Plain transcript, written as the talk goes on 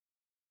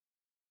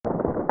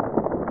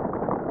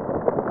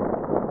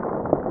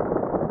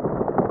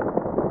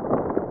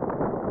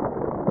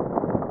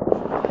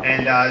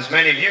And as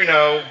many of you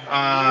know,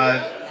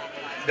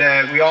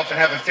 that we often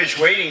have a fish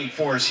waiting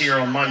for us here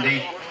on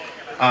Monday,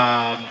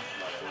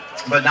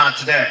 but not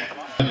today.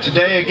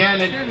 Today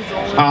again,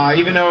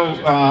 even though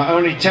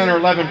only 10 or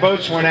 11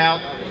 boats went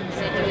out,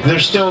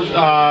 there's still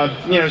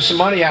you know, some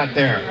money out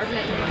there.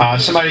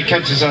 Somebody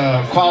catches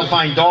a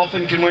qualifying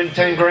dolphin can win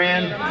 10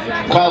 grand,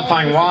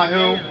 qualifying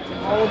wahoo,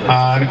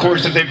 and of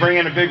course if they bring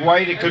in a big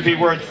white, it could be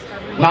worth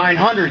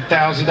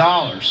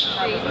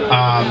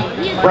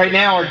 $900,000. Right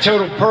now our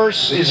total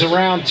purse is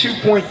around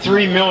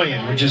 $2.3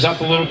 million, which is up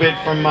a little bit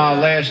from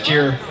last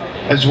year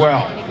as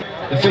well.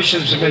 The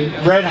fishing have been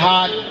red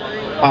hot,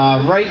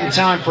 right in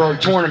time for our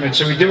tournament,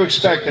 so we do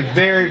expect a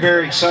very,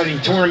 very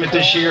exciting tournament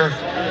this year,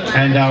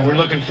 and we're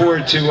looking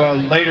forward to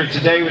later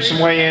today with some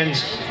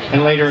weigh-ins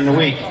and later in the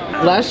week.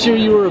 Last year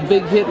you were a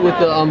big hit with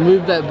the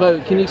Move That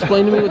Boat. Can you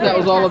explain to me what that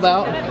was all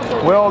about?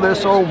 Well,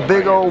 this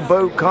big old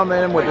boat come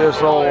in with this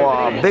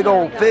big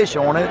old fish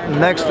on it, and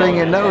next thing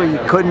you know, you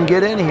couldn't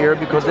get in here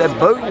because that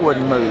boat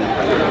wouldn't move.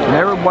 And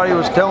everybody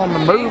was telling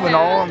them to move and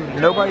all, and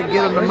nobody could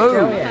get them to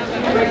move.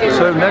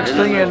 So next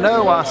thing you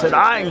know, I said,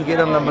 I can get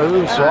them to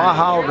move, so I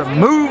hollered,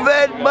 move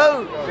that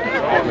boat!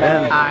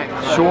 And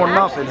sure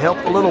enough, it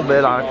helped a little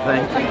bit, I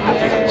think.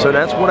 So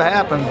that's what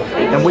happened,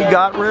 and we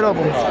got rid of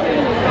them.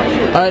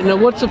 All right, now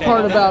what's the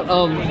part about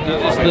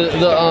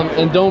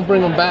and don't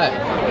bring them back?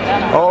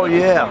 Oh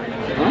yeah,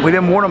 we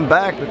didn't want him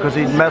back because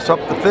he'd mess up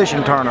the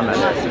fishing tournament.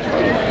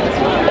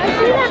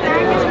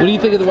 What do you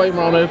think of the White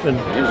Marlin Open?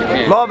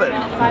 Love it.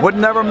 Would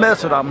never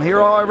miss it. I'm here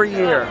every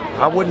year.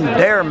 I wouldn't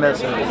dare miss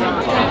it.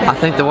 I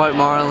think the White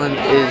Marlin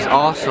is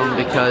awesome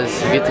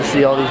because you get to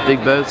see all these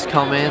big boats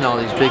come in, all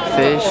these big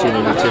fish,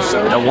 and it's just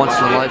a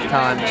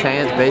once-in-a-lifetime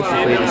chance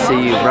basically to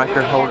see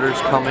record holders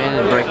come in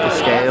and break the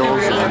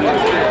scales,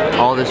 and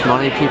all this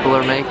money people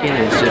are making.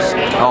 It's just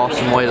an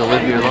awesome way to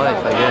live your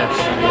life, I guess.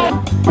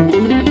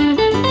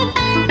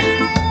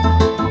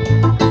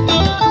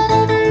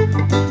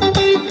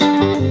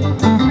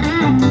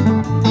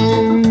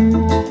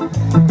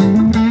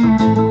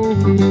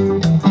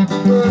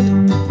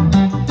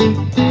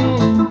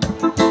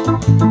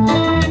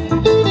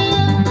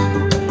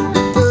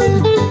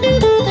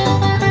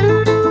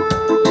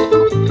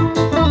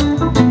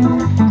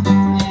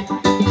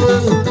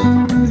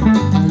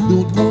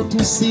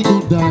 See the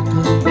dark,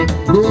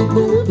 no,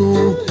 no,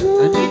 no.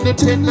 I need the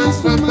tenants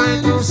for my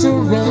house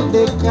around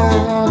the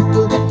clock.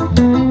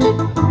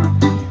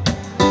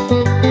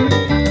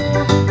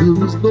 There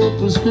is no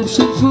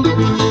prescription for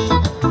me,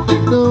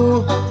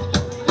 no.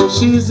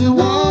 She's the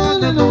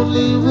one and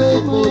only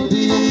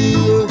remedy.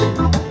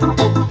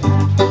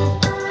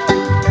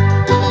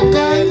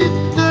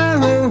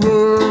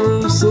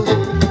 Nightmares,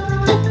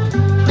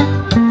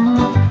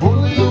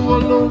 only you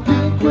alone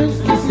can quench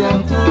the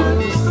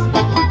sadness.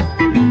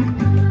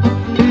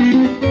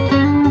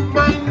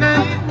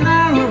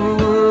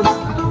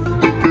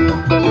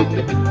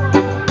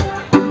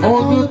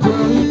 All the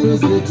time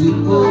is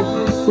getting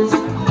worse.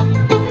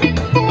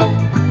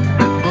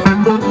 I'm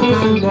not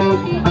feeling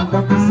love.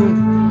 Like I said,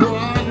 go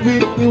on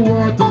with the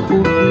water. Go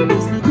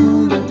with the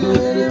cool and get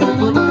it on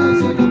the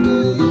nice and the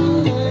day.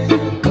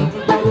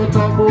 All the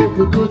time over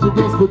the dirty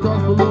just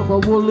because the love I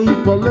won't leave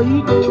for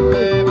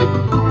later.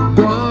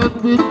 Go on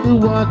with the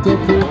water.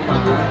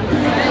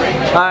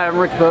 Hi, I'm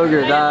Rick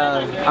Bogert.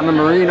 I'm a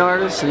marine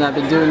artist, and I've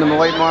been doing the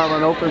White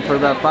Marlin Open for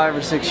about 5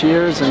 or 6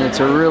 years, and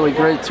it's a really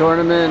great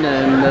tournament,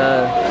 and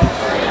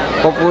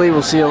hopefully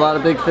we'll see a lot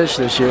of big fish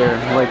this year,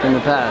 like in the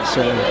past.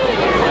 So,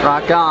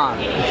 rock on!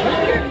 You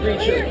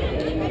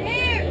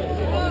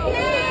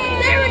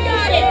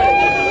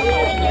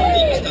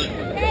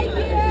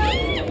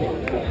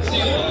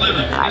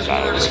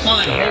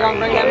gonna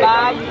bring that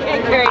bag? You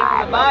can't carry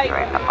the bike.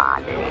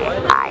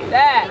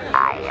 Dad, you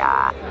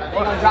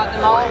gonna drop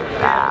them all? You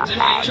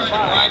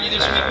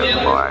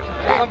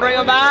gonna bring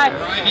them back?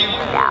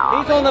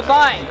 He's on the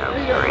bike.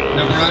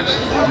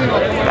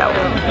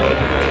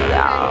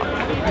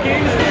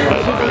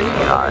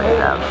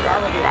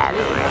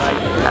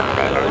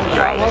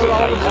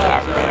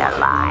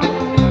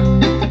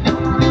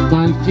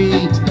 My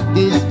feet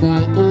is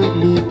my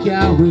only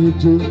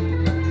carriage,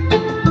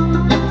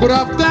 but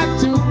I've got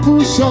to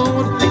push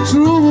on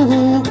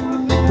through.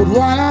 But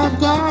while I'm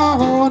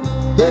gone,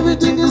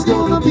 everything is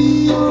gonna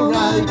be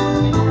alright.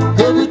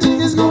 Everything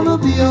is gonna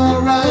be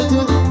alright.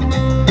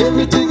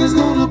 Everything is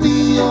gonna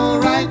be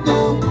alright.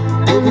 No,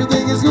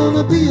 everything is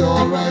gonna be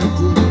alright.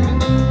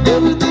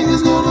 Everything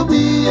is gonna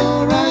be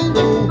alright.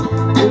 No,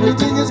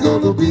 everything is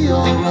gonna be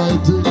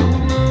alright.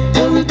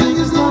 Everything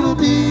is gonna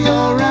be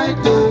alright.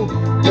 No,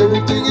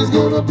 everything is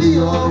gonna be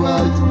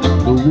alright.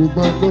 No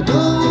woman,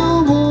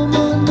 no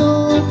woman,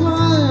 no cry.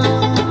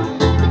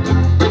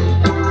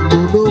 No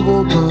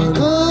woman,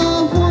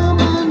 no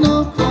woman, no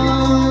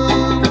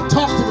cry.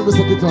 Talk to me,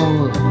 Mr.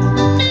 Guitar.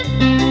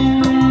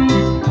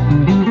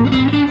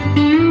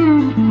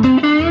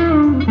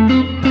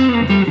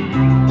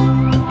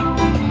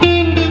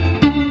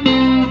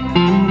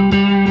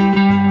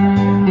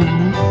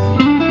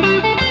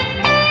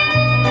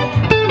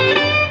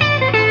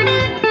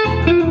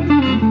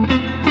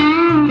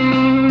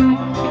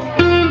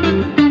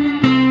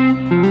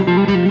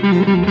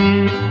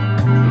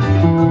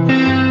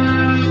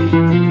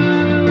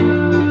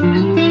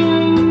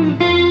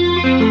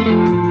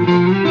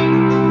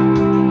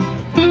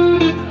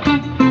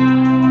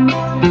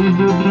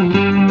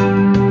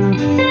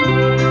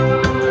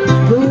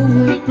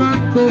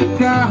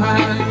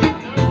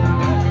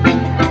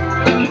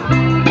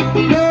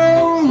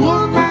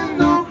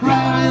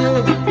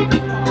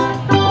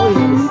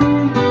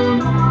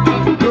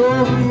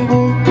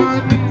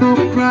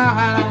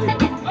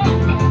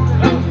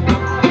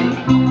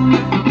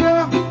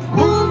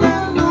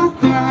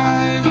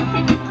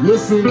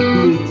 Yes,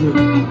 indeed.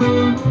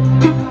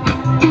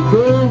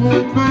 No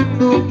woman,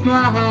 no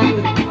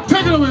cry.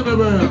 Take it away,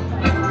 baby.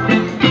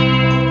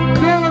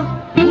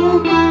 No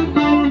woman,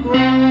 no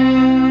cry.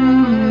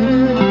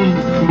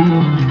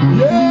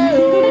 Yeah.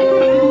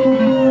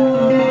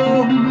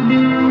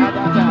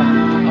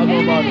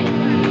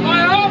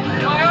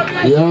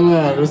 Yeah,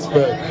 man,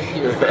 respect.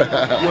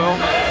 Well,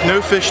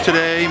 no fish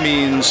today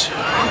means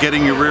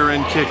getting your rear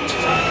end kicked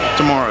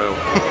tomorrow.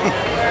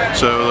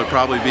 So there'll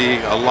probably be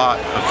a lot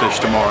of fish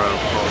tomorrow.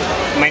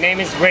 My name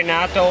is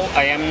Renato.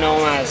 I am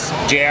known as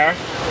JR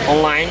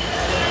online,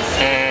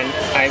 and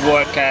I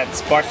work at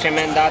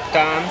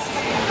sportsman.com,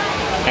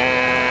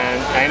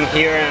 and I'm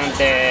here at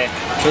the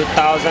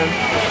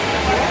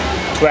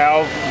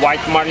 2012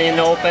 White Marlin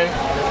Open.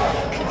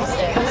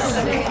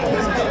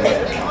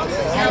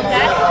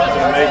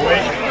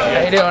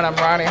 How you doing? I'm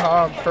Ronnie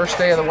Hogg. First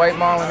day of the White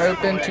Marlin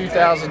Open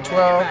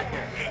 2012.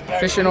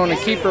 Fishing on the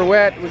keeper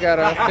wet. We got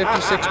a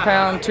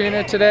 56-pound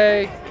tuna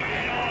today.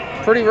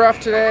 Pretty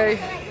rough today.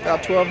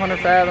 About 1,200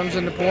 fathoms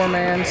in the poor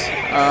man's.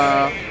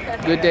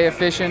 Good day of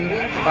fishing.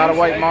 A lot of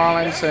white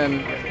marlins,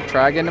 and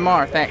try again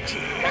tomorrow. Thanks.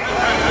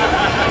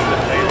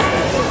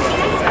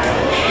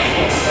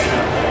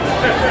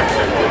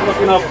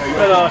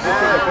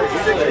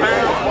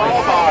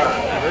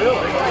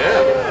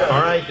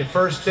 All right, the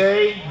first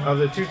day of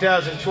the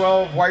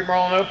 2012 White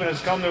Marlin Open has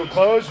come to a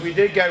close. We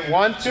did get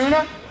one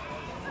tuna,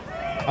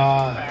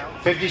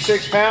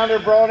 56-pounder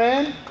brought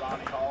in,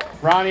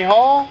 Ronnie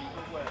Hall,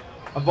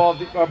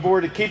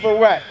 aboard the keeper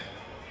wet.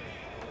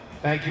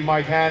 Thank you,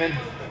 Mike Hannon,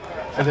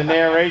 for the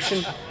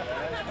narration.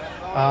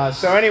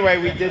 So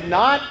anyway, we did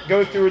not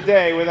go through a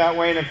day without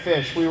weighing a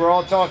fish. We were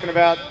all talking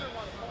about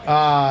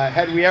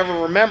had we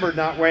ever remembered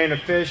not weighing a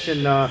fish,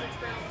 and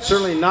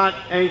certainly not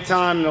any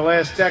time in the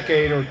last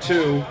decade or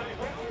two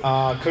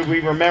could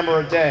we remember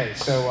a day.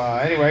 So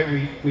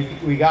anyway,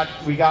 we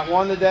got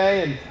one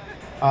today, and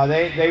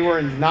they were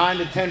in 9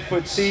 to 10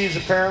 foot seas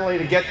apparently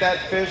to get that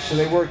fish, so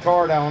they worked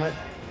hard on it.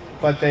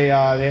 But they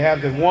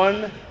have the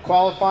one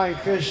qualifying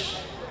fish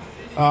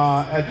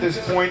at this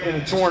point in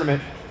the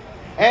tournament,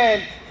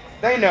 and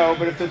they know.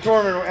 But if the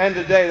tournament will end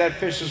today, that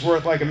fish is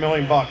worth like $1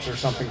 million or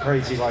something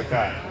crazy like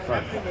that.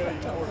 But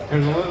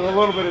there's a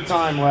little bit of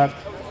time left.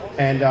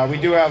 And we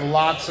do have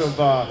lots of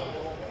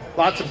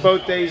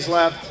boat days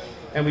left,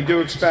 and we do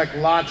expect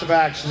lots of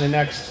action the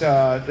next 3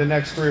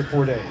 or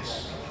 4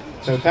 days.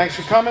 So thanks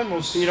for coming.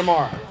 We'll see you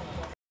tomorrow.